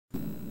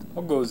How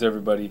goes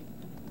everybody?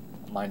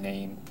 My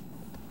name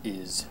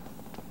is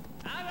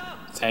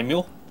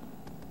Samuel.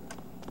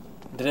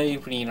 Today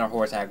we need our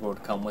horse Agro to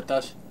come with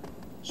us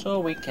so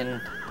we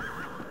can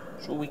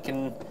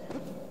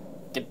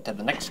get to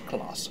the next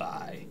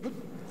colossi.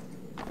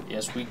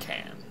 Yes, we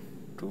can.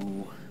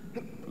 To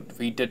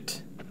defeat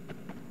it.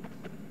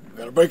 We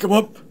gotta break them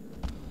up.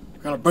 We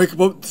gotta break them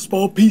up into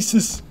small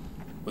pieces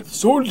with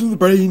sword to the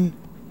brain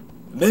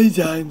many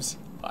times.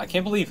 I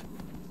can't believe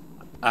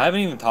I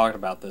haven't even talked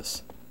about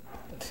this.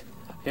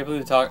 I can't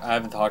believe I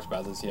haven't talked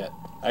about this yet.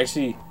 I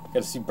actually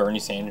got to see Bernie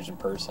Sanders in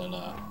person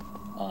the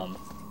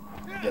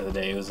other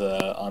day. It was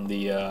on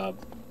the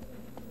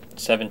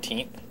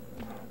 17th.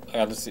 I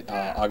got to see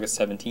August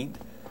 17th.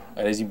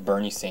 I got to see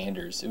Bernie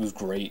Sanders. It was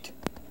great.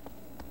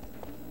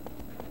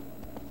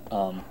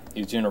 He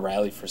was doing a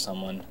rally for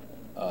someone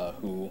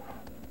who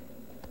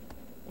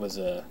was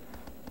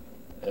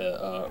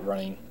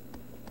running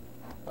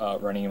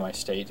in my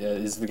state.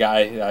 This is the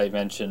guy I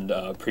mentioned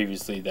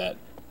previously that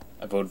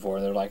I voted for,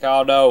 and they're like,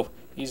 "Oh no,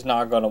 he's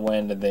not gonna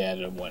win," and they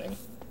ended up winning.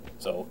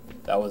 So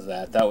that was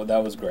that.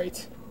 That was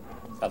great.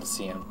 Got to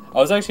see him. I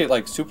was actually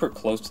like super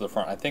close to the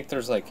front. I think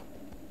there's like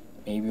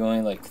maybe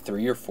only like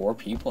 3 or 4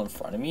 people in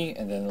front of me,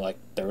 and then like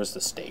there was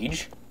the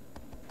stage.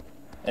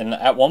 And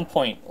at one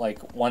point,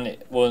 like when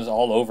it was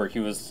all over, he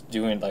was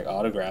doing like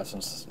autographs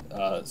and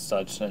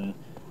such, and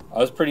I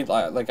was pretty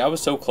like I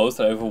was so close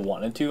that if I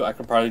wanted to, I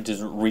could probably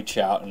just reach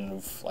out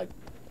and like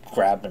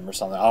grab him or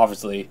something.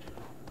 Obviously,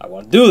 I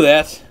wouldn't do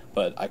that,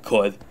 but I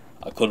could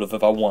have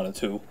if I wanted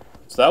to.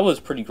 So that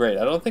was pretty great.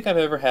 I don't think I've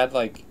ever had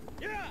like,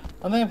 I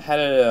don't think I've had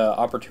an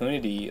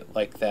opportunity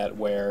like that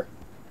where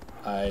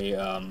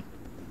I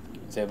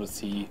was able to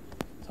see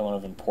someone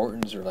of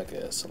importance or like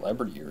a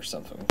celebrity or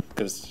something.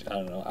 Because I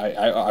don't know,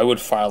 I would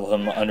file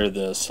him under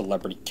the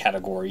celebrity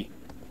category.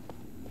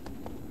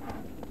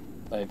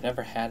 But I've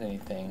never had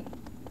anything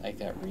like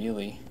that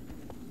really.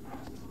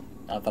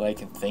 Not that I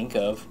can think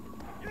of.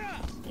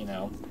 You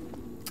know.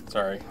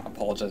 Sorry, I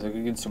apologize. I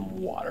could get some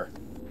water.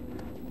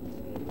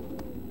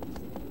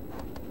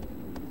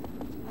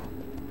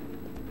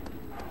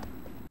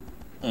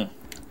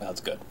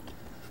 That's good.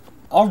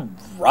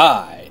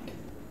 Alright.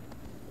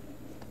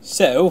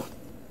 So,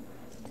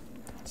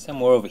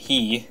 somewhere over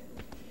here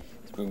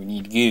is where we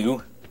need to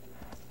go.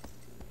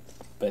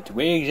 But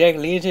where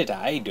exactly is it?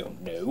 I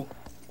don't know.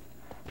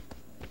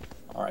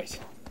 Alright.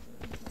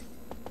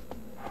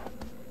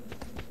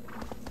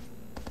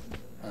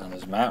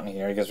 There's a mountain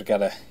here. I guess we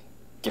gotta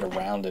get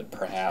around it,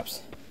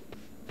 perhaps.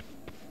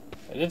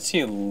 I did see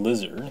a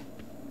lizard.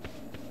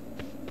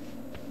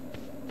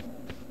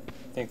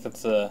 I think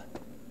that's a...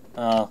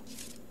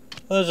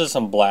 there's just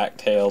some black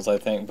tails, I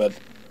think, but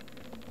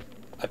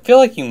I feel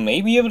like you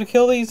may be able to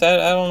kill these. I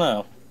don't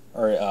know.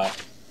 Or,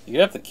 you'd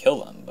have to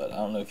kill them, but I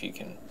don't know if you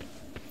can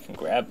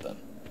grab them.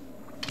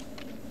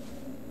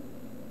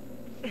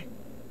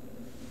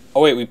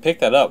 Oh wait, we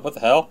picked that up. What the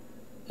hell?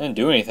 Didn't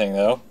do anything,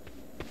 though.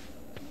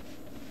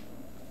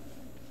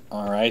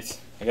 Alright.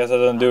 I guess that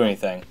doesn't do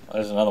anything.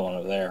 There's another one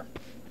over there.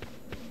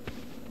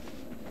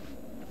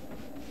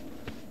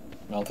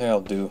 I don't think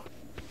I'll do...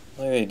 I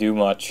don't think they do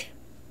much.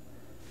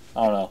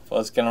 I don't know.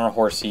 Let's get on our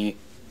horsey.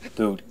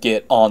 Dude,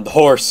 get on the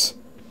horse!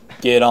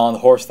 Get on the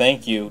horse,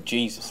 thank you.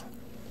 Jesus.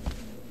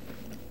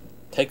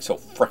 Takes so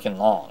freaking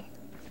long.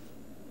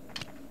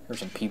 There's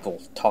some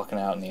people talking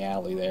out in the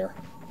alley there.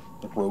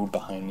 The road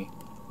behind me.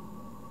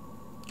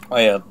 Oh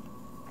yeah.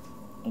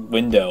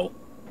 Window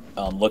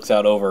looks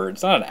out over.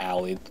 It's not an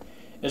alley.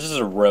 It's just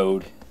a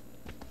road.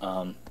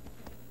 Where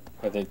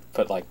they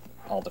put like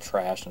all the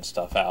trash and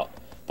stuff out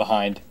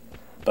behind.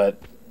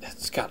 But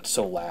it's got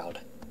so loud.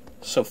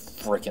 So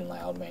freaking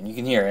loud, man. You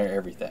can hear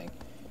everything.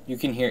 You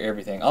can hear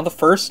everything. On the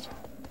first...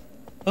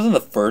 It wasn't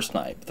the first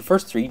night, but the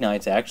first 3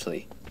 nights,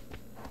 actually.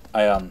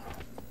 In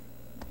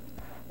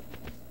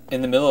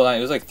the middle of the night,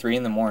 it was like 3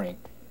 in the morning.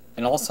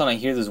 And all of a sudden, I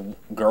hear this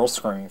girl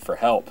screaming for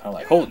help. And I'm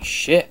like, holy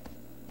shit.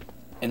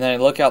 And then I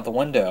look out the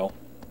window.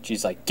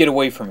 She's like, get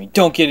away from me.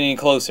 Don't get any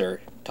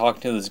closer.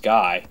 Talking to this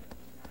guy.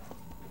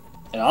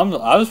 And I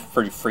was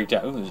pretty freaked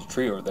out. Ooh, there's a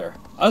tree over there.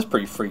 I was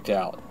pretty freaked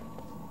out.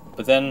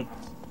 But then,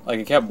 like,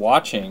 I kept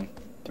watching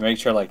to make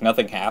sure, like,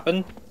 nothing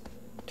happened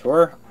to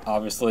her.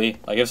 Obviously,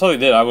 like, if something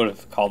did, I would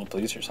have called the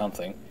police or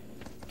something.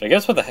 But I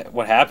guess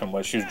what happened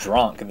was she was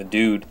drunk, and the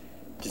dude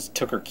just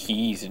took her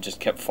keys and just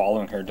kept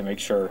following her to make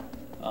sure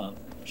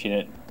she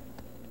didn't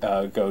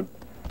go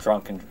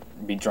drunk and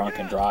be drunk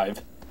and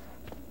drive.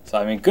 So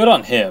I mean, good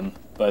on him,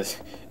 but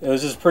it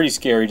was just pretty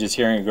scary just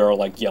hearing a girl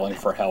like yelling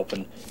for help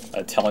and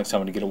telling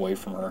someone to get away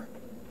from her.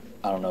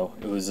 I don't know.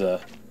 It was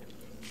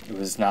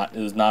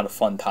not a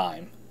fun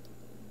time.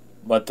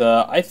 But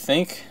I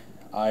think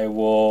I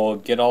will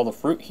get all the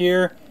fruit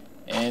here,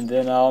 and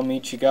then I'll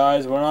meet you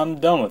guys when I'm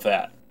done with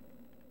that.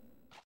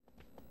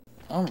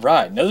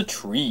 Alright, another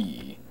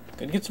tree.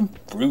 Gonna get some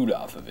fruit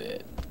off of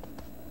it.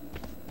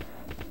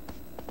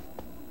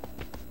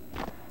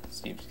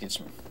 See if we get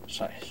some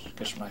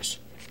nice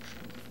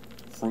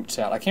fruits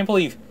out. I can't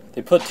believe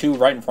they put 2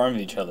 right in front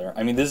of each other.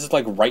 I mean, this is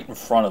like right in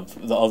front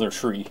of the other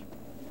tree.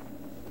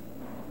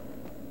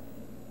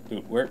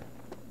 Dude, where?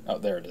 Oh,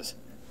 there it is.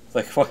 It's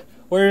like, what?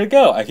 Where did it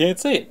go? I can't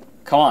see it.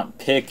 Come on,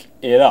 pick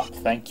it up.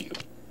 Thank you.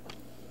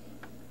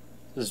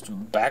 Just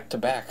back to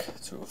back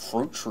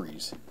fruit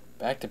trees.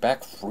 Back to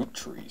back fruit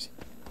trees.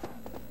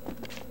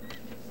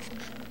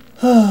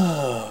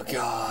 Oh,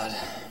 God.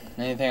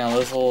 Anything on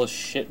this little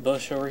shit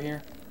bush over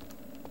here?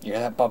 You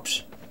hear that,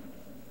 Bubs?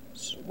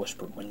 It's a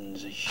whisper when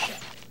there's a shit.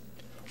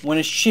 When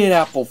a shit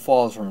apple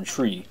falls from a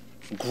tree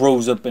and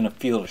grows up in a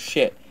field of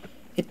shit,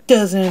 it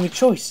doesn't have any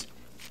choice.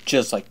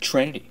 Just like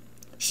Trinity.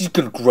 She's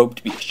gonna grow up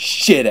to be a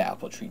shit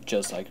apple tree,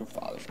 just like her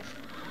father.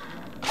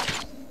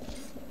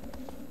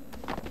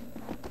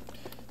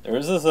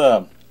 There's this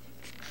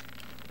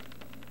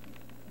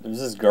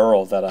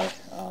girl that I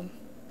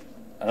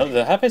don't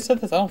know, have I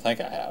said this? I don't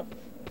think I have.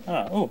 I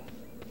don't know. Ooh.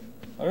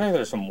 Looks like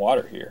there's some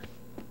water here.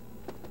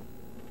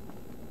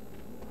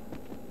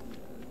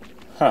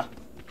 Huh.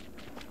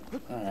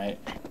 Alright.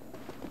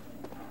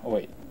 Oh,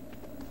 wait.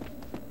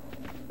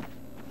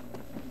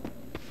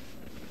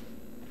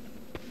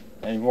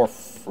 Any more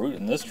fruit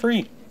in this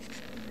tree?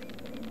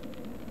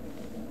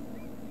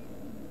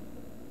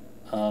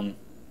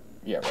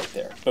 Yeah, right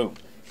there. Boom.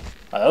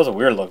 That was a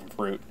weird looking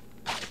fruit.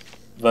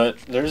 But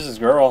there's this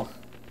girl,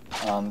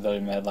 that I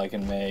met like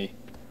in May.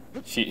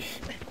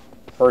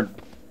 Her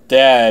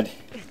dad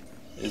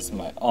is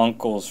my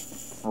uncle's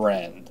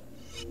friend,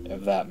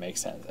 if that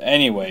makes sense.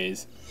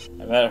 Anyways,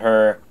 I met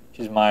her.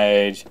 She's my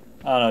age.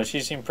 I don't know. She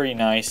seemed pretty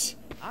nice,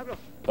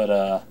 but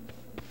I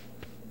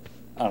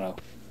don't know.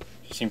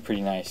 She seemed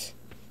pretty nice,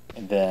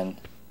 and then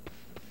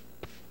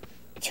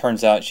it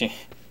turns out she,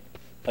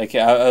 like,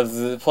 out of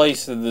the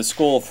place, the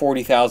school of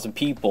 40,000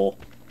 people,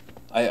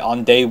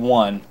 on day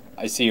one,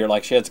 I see her,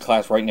 like, she has a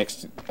class right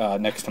next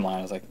to mine.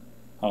 I was like,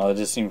 I don't know, it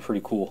just seemed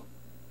pretty cool,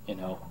 you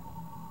know.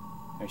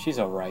 I mean, she's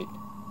alright.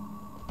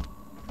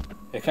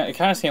 It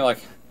kind of seemed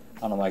like, I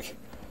don't know, like,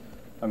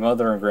 my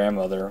mother and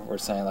grandmother were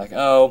saying, like,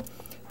 oh,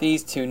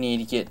 these two need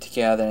to get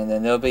together, and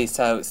then they'll be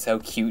so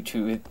cute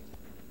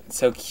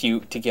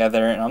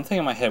together. And I'm thinking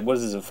in my head, what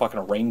is this, a fucking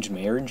arranged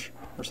marriage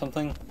or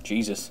something?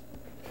 Jesus.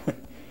 I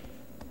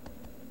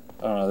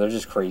don't know, they're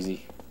just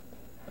crazy.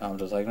 I'm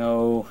just like,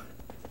 no,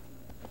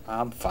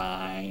 I'm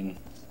fine.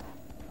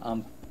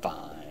 I'm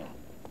fine.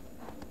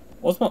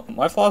 What's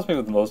my philosophy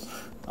with the most,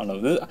 I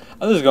don't know,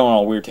 this is going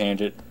on a weird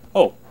tangent.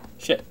 Oh,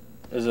 shit,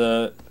 there's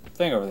a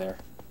thing over there.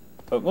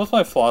 But most of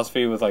my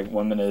philosophy with, like,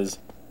 women is,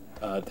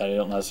 that I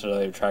don't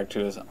necessarily attract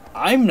to is,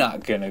 I'm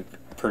not gonna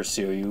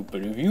pursue you,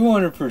 but if you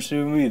want to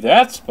pursue me,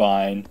 that's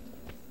fine.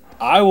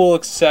 I will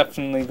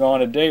acceptingly go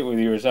on a date with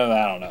you or something.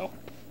 I don't know,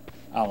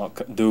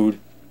 dude. You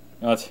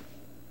know what?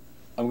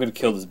 I'm gonna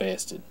kill this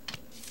bastard.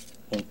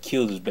 I'm gonna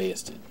kill this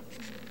bastard.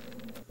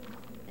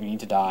 You need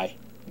to die.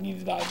 You need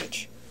to die,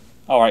 bitch.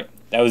 Alright,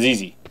 that was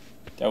easy.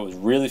 That was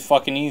really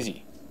fucking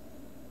easy.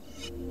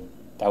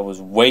 That was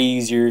way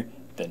easier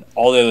than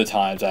all the other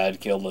times I had to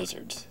kill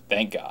lizards.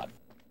 Thank God.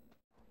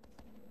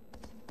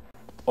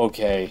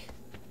 Okay.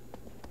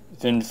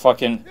 Then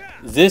fucking...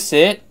 Is this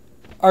it?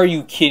 Are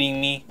you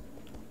kidding me?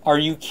 Are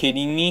you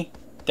kidding me?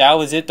 That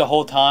was it the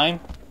whole time?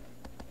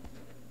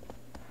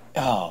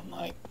 Oh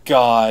my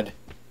God.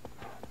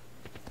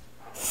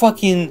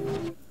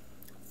 Fucking...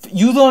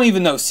 You don't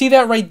even know. See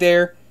that right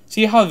there?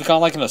 See how I've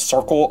gone like in a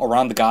circle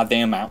around the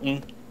goddamn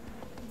mountain?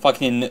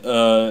 Fucking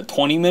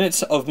 20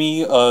 minutes of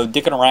me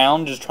dicking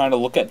around, just trying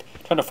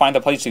to find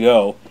a place to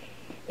go.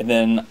 And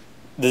then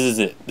this is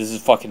it. This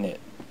is fucking it.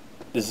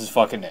 This is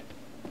fucking it.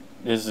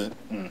 This is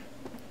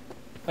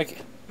like,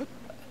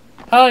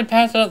 how did I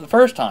pass out the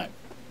first time?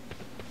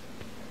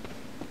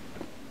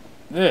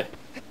 Ugh.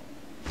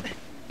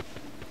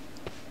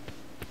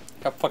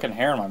 Got fucking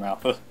hair in my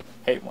mouth. Ugh.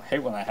 Hate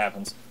when that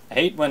happens. I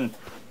hate when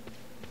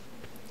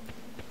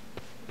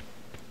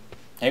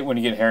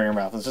you get hair in your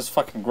mouth. It's just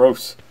fucking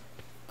gross.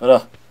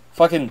 But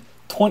fucking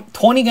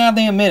 20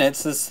 goddamn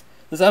minutes. This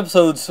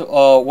episode's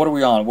what are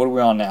we on? What are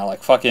we on now?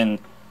 Like fucking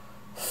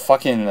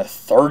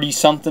 30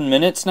 something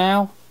minutes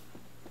now.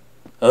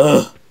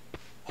 Ugh,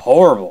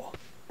 horrible.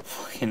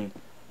 Fucking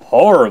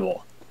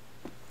horrible.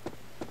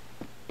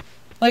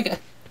 Like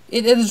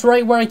it is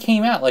right where I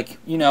came out. Like,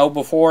 you know,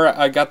 before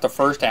I got the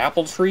first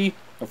apple tree,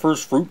 the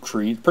first fruit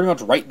tree, pretty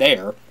much right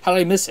there. How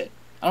did I miss it?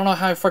 I don't know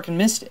how I fucking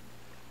missed it.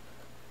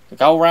 I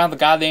go around the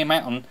goddamn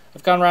mountain.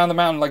 I've gone around the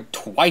mountain like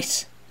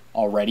twice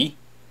already.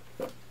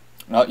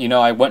 You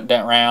know, I went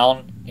down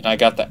around, you know, I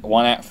got that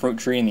one fruit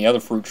tree and the other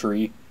fruit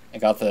tree. I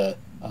got the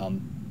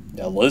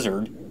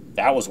lizard.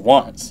 That was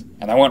once.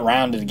 And I went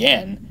around it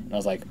again. And I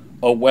was like,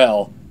 oh,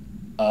 well,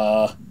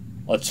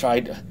 let's try.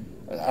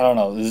 I don't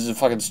know. This is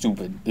fucking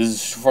stupid. This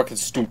is fucking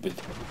stupid.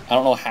 I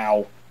don't know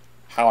how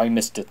I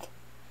missed it.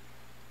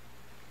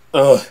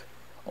 Ugh.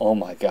 Oh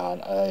my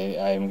God.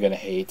 I am going to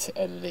hate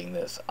editing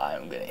this.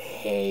 I'm going to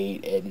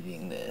hate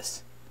editing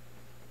this.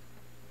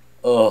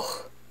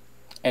 Ugh.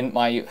 And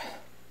my...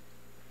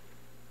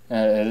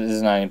 this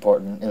is not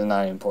important. It's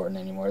not important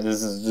anymore.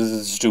 This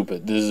is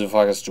stupid. This is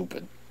fucking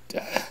stupid.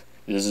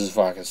 This is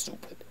fucking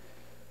stupid.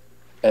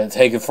 And it's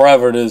taking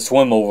forever to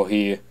swim over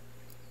here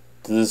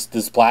to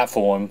this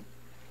platform.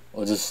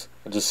 Or just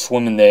We're just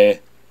swimming there.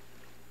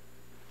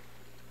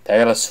 They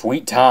got a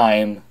sweet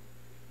time.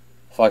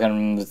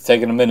 Fucking it's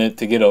taking a minute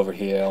to get over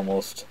here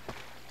almost.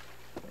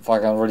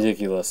 Fucking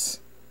ridiculous.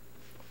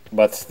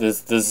 But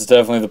this is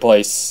definitely the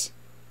place.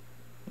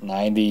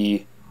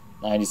 90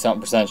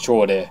 something %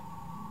 sure there.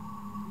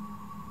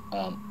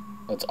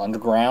 It's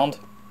underground.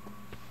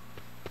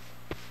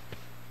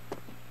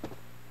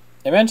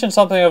 They mentioned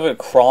something of it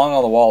crawling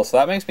on the wall, so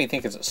that makes me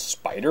think it's a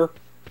spider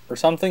or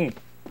something.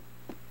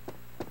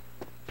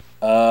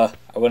 I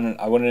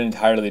wouldn't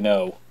entirely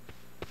know.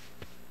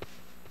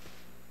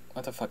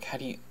 What the fuck? How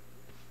do you?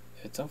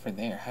 If it's over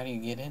there, how do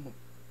you get in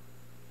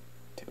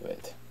to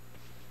it?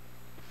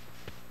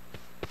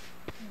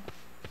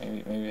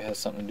 Maybe it has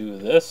something to do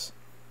with this.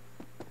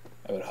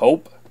 I would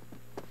hope.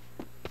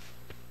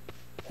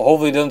 Well,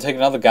 hopefully it doesn't take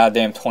another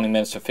goddamn 20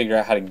 minutes to figure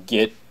out how to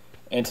get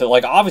into,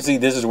 like, obviously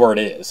this is where it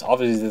is.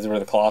 Obviously this is where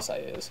the Colossi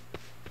is.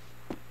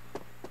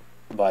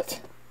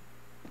 But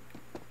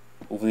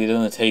hopefully it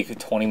doesn't take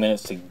 20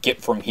 minutes to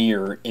get from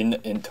here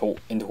into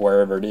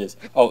wherever it is.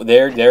 Oh,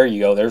 there you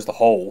go. There's the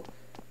hole.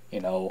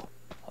 You know,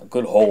 a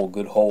good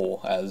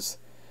hole, as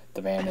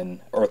the man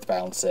in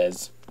Earthbound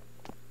says.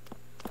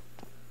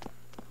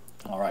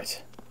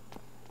 Alright.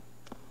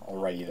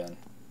 Alrighty then.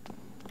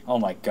 Oh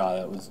my god,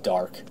 that was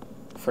dark.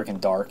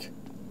 Freaking dark.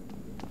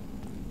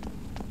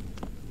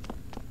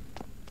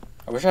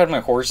 I wish I had my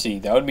horsey.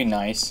 That would be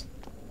nice.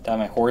 To have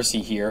my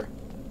horsey here.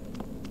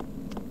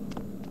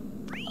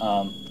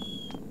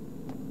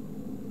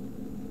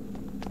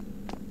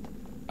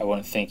 I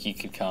wouldn't think he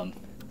could come.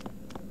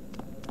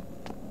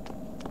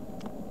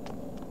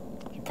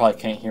 He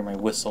probably can't hear my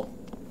whistle.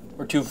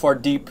 We're too far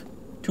deep.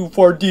 Too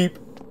far deep.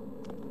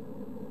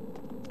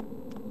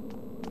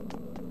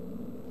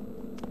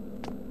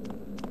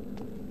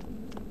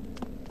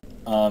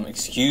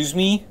 Excuse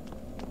me?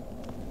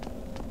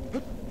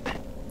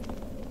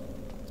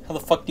 How the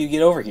fuck do you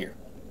get over here?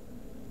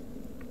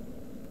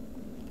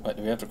 What,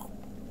 do we have to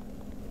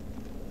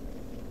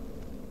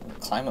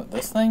climb up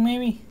this thing,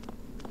 maybe?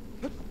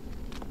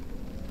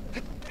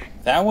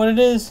 Is that what it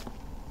is?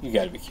 You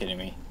gotta be kidding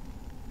me.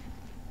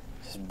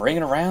 Just bring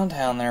it around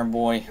town there,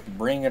 boy.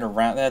 Bring it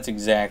around. That's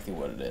exactly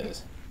what it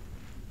is.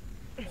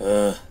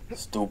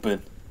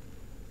 Stupid.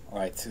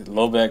 Alright,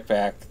 low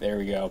back. There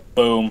we go.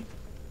 Boom.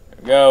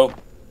 There we go.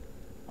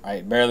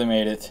 Alright, barely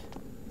made it.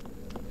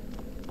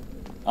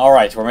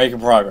 Alright, we're making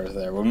progress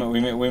there.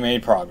 We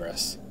made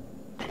progress.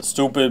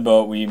 Stupid,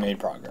 but we made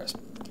progress.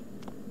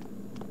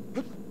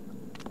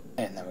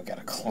 And then we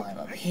gotta climb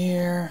up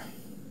here.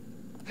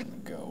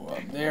 Go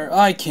up there.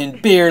 I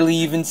can barely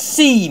even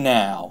see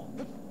now.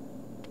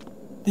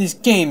 This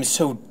game is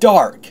so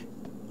dark.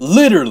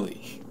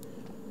 Literally.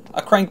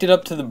 I cranked it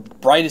up to the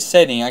brightest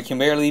setting. I can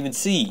barely even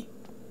see.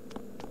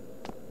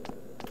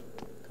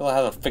 I'll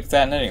have to fix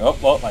that in editing. Oh,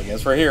 well, I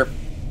guess we're here.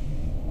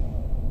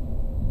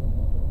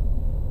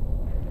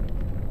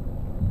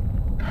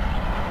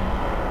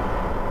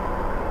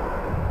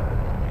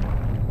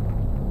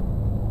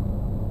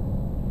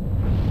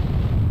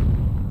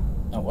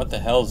 Now, what the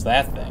hell is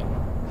that thing?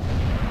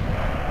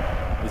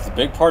 Is the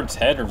big part its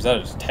head, or is that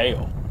its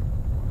tail?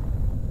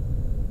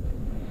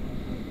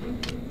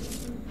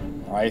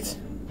 Alright.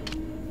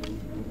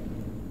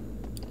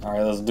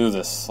 Alright, let's do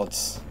this.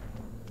 Let's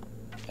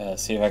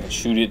see if I can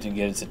shoot it to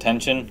get its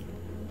attention.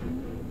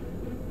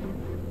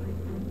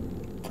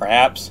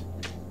 Perhaps.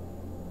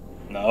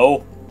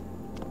 No.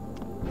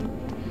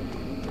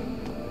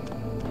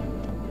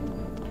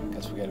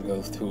 Guess we gotta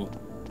go through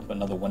to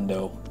another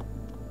window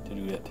to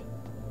do it.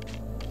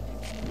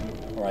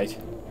 Alright.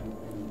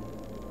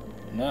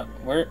 No,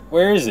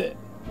 where is it?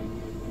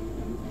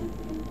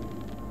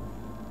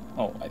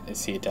 Oh, I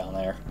see it down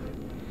there.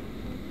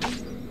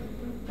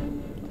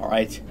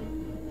 Alright.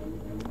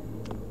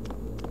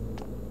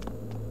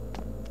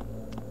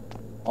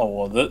 Oh,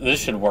 well,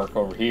 this should work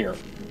over here.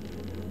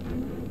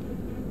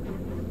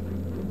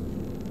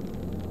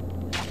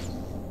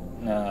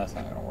 No, that's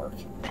not gonna work.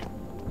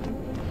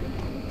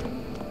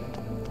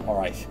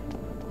 Alright.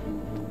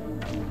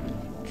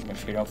 Make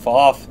sure you don't fall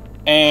off.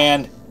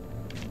 And...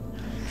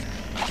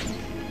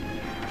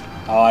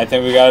 oh, I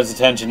think we got his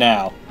attention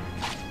now.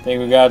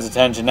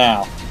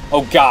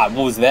 Oh god,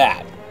 what was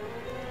that?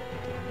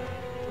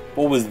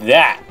 What was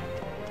that?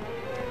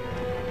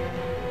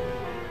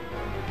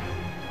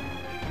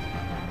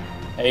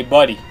 Hey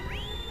buddy,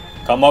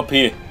 come up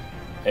here.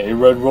 Hey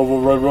Red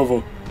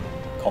Rover,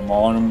 come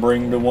on and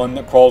bring the one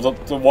that crawls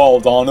up the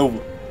walls on over.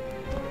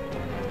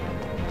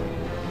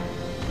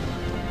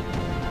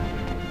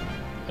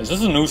 Is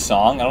this a new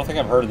song? I don't think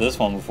I've heard of this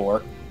one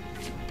before.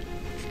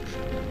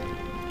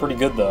 Pretty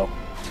good though.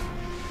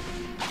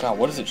 God,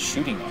 what is it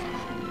shooting at?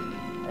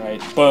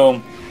 Alright,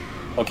 boom.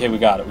 Okay, we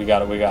got it. Hey,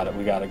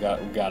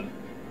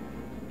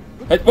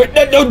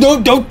 wait, no,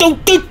 don't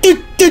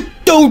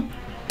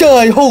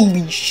die,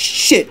 holy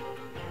shit.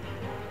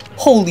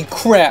 Holy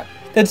crap.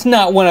 That's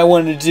not what I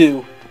wanted to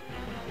do.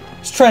 I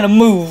was trying to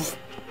move,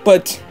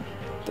 but,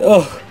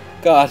 oh,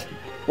 God.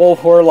 Well,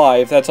 we're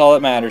alive, that's all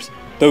that matters.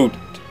 Dude,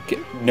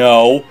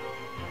 no.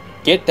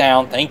 Get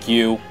down, thank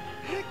you.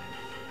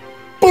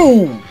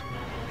 Boom!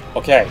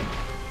 Okay.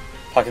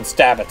 Fucking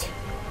stab it.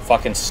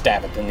 Fucking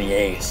stab it in the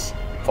ass.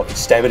 Fucking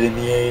stab it in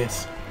the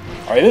ass.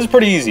 Alright, this is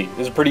pretty easy.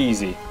 This is pretty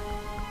easy.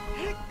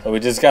 So we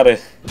just gotta...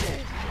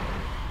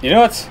 You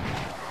know what?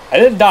 I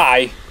didn't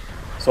die.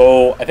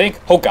 So I think...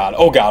 Oh god,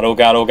 oh god, oh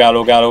god, oh god,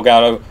 oh god, oh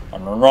god.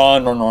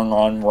 Run.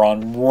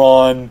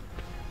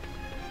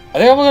 I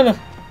think I'm gonna...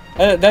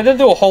 That didn't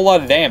do a whole lot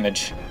of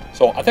damage.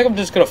 So I think I'm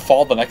just gonna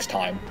fall the next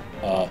time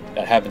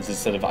that happens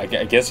instead of... I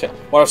guess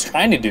what I was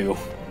trying to do...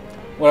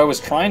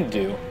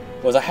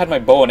 was I had my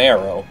bow and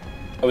arrow.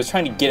 I was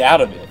trying to get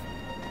out of it.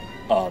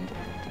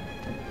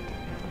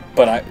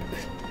 But I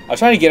was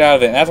trying to get out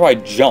of it, and that's why I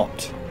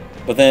jumped.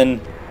 But then,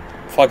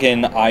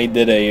 fucking, I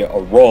did a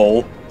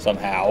roll,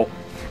 somehow.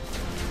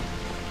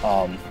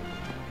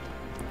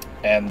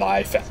 And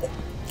I fell.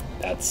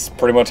 That's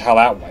pretty much how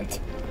that went.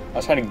 I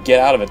was trying to get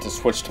out of it to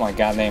switch to my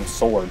goddamn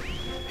sword.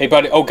 Hey,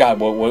 buddy, oh god,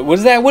 what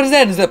is that? What is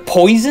that? Is that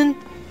poison?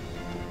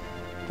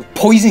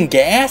 Poison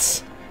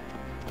gas?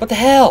 What the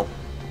hell?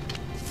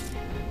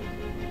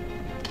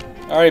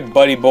 Alright,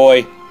 buddy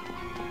boy.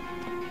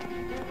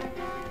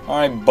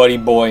 Alright, buddy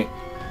boy.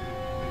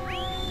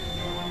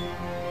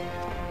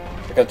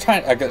 I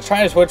was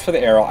trying to switch for the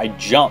arrow. I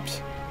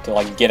jumped to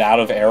like get out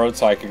of arrow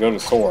so I could go to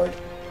sword,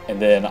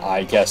 and then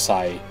I guess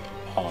I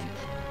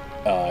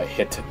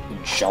hit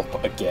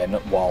jump again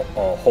while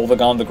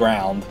holding on the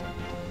ground,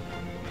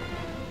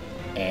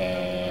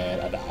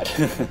 and I died.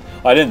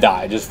 I didn't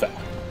die. I just fell.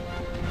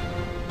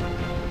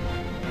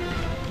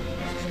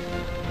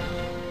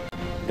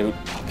 Dude,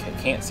 okay,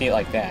 can't see it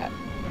like that.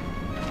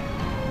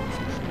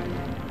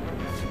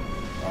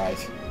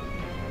 Alright.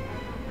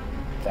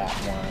 That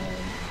one.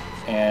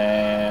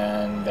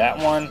 And that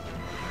one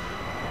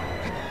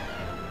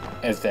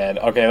is dead.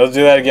 Okay, let's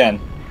do that again.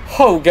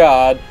 Oh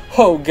god,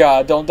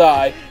 don't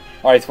die.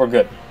 Alright, we're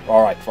good. We're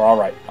alright, we're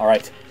alright,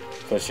 alright.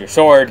 Switch your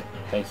sword.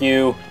 Thank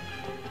you.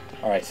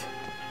 Alright.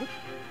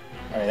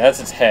 Alright, that's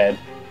its head.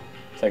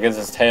 So I guess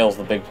its tail's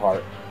the big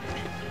part.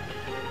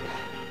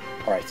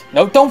 Alright.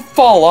 No, don't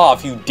fall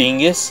off, you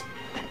dingus.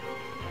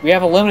 We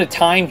have a limited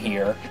time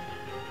here.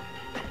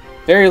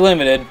 Very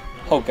limited.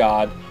 Oh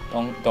god.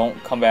 Don't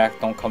come back.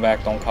 Don't come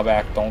back. Don't come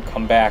back. Don't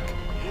come back.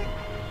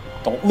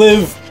 Don't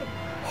live.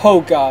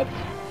 Oh god.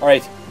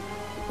 Alright.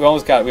 We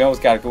almost got it. We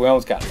almost got it. We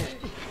almost got it.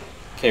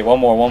 Okay, one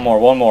more.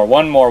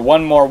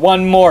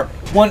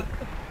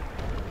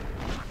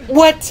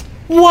 What?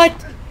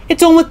 What?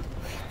 It's almost...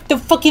 The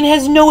fucking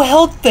has no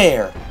health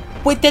there.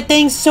 Wait, that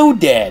thing's so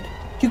dead.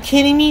 You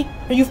kidding me?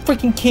 Are you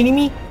freaking kidding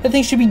me? That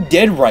thing should be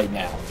dead right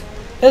now.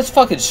 That's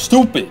fucking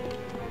stupid.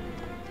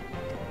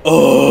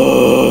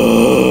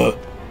 Ugh.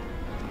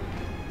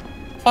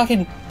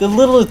 Fucking the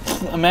little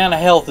amount of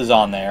health is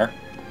on there,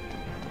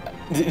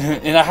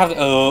 and I have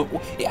to.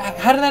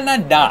 How did that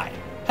not die?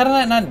 How did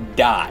that not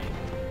die?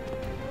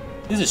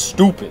 This is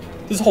stupid.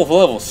 This whole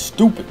level is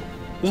stupid.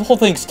 This whole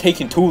thing's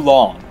taking too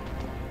long.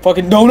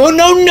 Fucking no!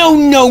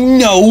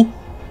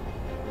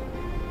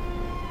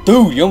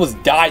 Dude, you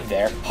almost died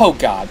there. Oh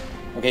god.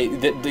 Okay,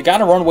 they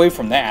gotta run away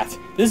from that.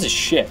 This is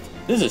shit.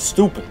 This is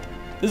stupid.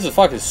 This is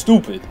fucking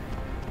stupid.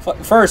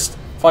 First,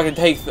 fucking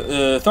take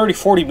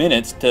 30-40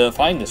 minutes to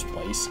find this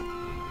place.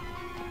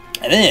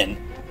 And then,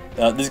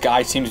 this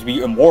guy seems to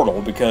be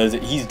immortal because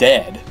he's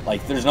dead.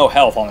 Like, there's no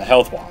health on the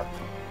health bar.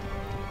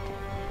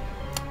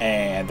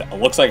 And it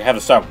looks like I have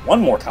to start one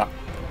more time.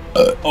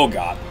 Oh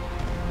god.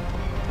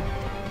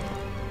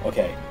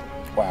 Okay.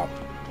 Wow.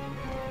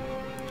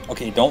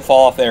 Okay, don't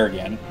fall off there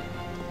again.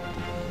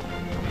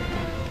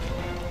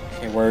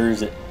 Okay, where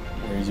is it?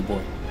 Where is your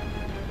boy?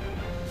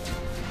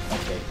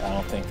 Okay, I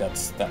don't think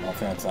that's that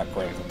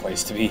great of a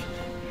place to be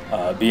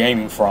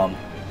aiming from,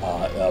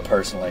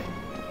 personally.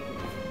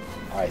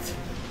 Alright,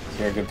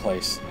 here a good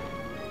place.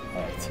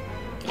 Alright,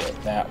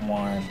 get that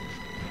one.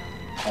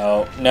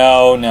 Oh,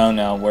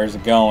 no, where's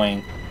it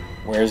going?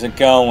 Where's it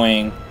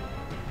going?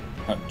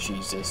 Oh,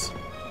 Jesus.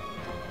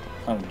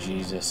 Oh,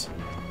 Jesus.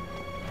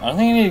 I don't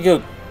think I need to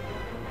go...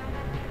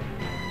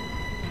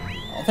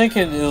 I don't think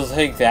it'll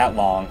take that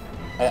long.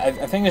 I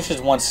think it's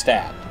just one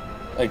stab.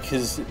 Like,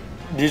 cause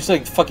there's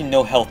like fucking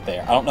no health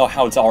there. I don't know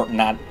how it's not.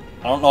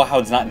 I don't know how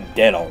it's not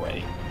dead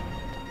already.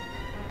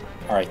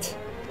 All right,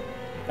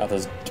 got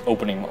this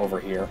opening over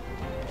here.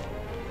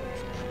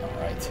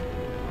 All right.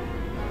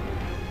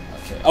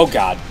 Okay. Oh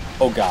god.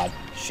 Oh god.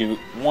 Shoot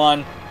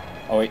one.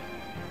 Oh wait.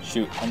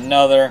 Shoot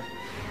another.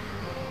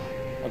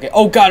 Okay.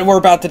 Oh god. We're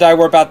about to die.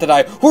 We're about to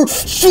die. We're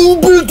so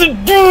about to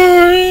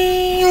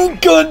die. Oh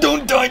god.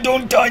 Don't die.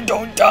 Don't die.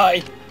 Don't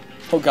die.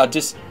 Oh god.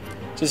 Just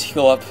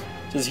heal up.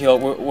 Just heal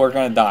up. We're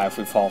gonna die if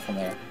we fall from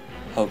there.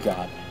 Oh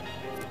god.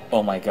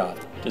 Oh my god.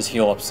 Just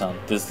heal up some.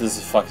 This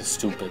is fucking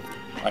stupid.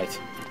 Right.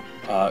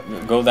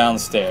 Go down the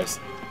stairs.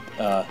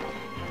 Oh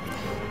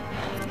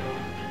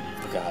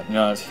god.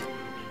 No.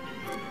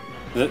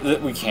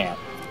 We can't.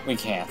 We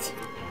can't.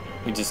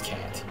 We just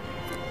can't.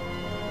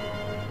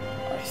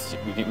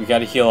 Alright. We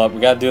gotta heal up. We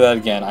gotta do that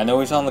again. I know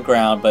he's on the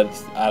ground, but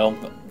I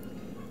don't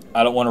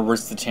want to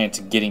risk the chance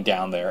of getting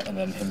down there and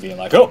then him being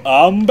like, "Oh,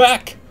 I'm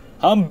back.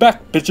 I'm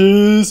back,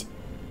 bitches."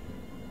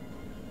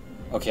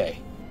 Okay.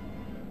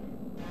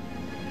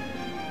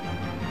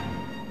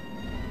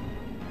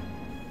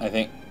 I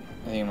think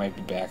it might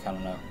be back. I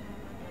don't know.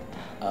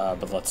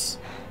 But let's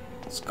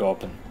go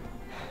up and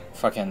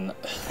fucking.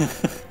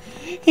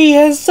 He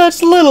has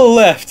such little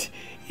left.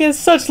 He has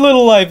such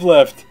little life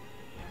left,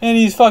 and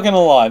he's fucking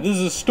alive. This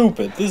is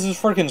stupid. This is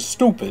freaking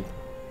stupid.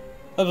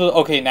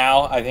 Okay,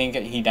 now I think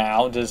he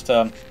now just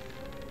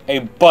hey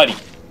buddy,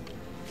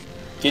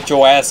 get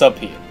your ass up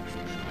here.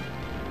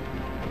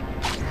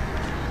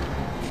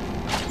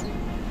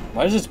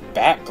 Why does his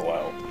back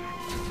glow?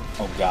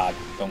 Oh god,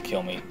 don't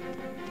kill me.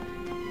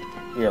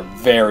 We are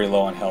very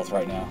low on health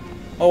right now.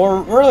 Oh,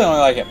 we're really only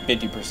like at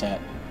 50%.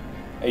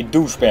 A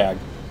douchebag.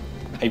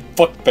 A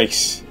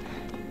fuckface.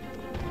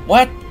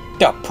 What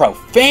the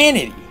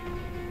profanity?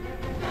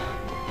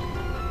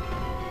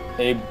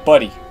 Hey,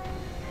 buddy.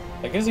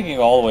 I guess he can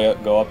go all the way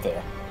up, go up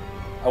there.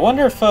 I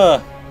wonder if,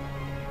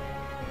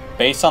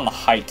 based on the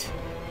height,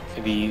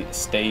 if he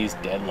stays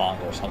dead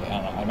longer or something.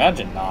 I don't know. I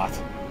imagine not.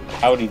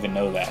 I would even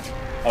know that.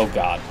 Oh,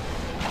 God.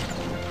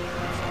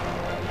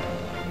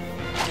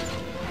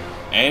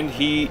 And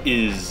he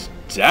is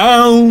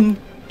down.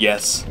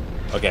 Yes.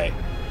 Okay.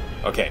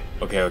 Okay.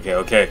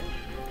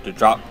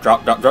 Drop.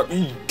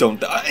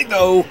 Don't die,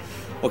 though.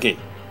 Okay.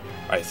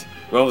 Alright.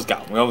 We almost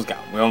got him.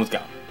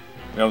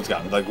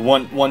 Like,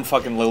 one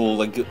fucking little,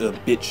 like,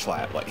 bitch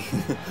slap. Like,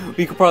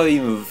 we could probably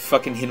even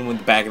fucking hit him with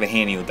the back of the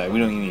handy with that. We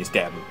don't even need to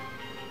stab him.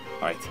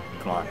 Alright.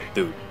 Come on,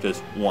 dude.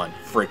 Just one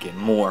freaking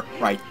more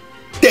right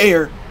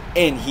there.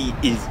 And he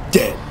is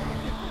dead.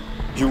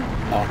 You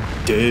are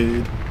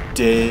dead.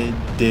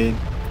 Dead.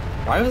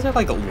 Why was there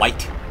like a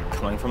light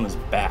coming from his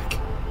back?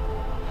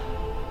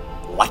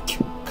 Light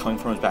coming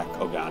from his back.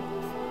 Oh god.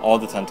 All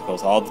the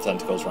tentacles.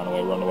 Run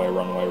away.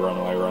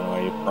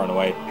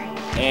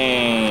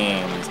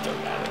 And we still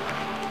got it.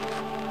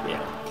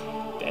 Yeah.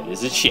 That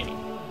is a shame.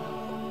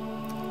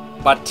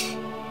 But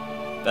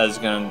that is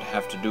going to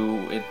have to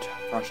do it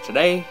for us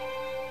today,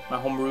 my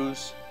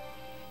homebrews.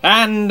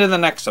 And in the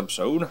next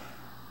episode,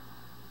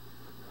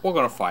 we're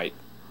going to fight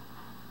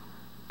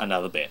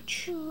another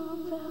bitch.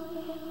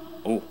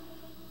 Oh,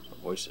 some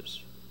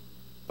voices.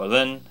 But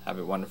then, have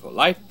a wonderful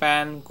life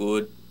and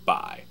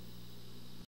goodbye.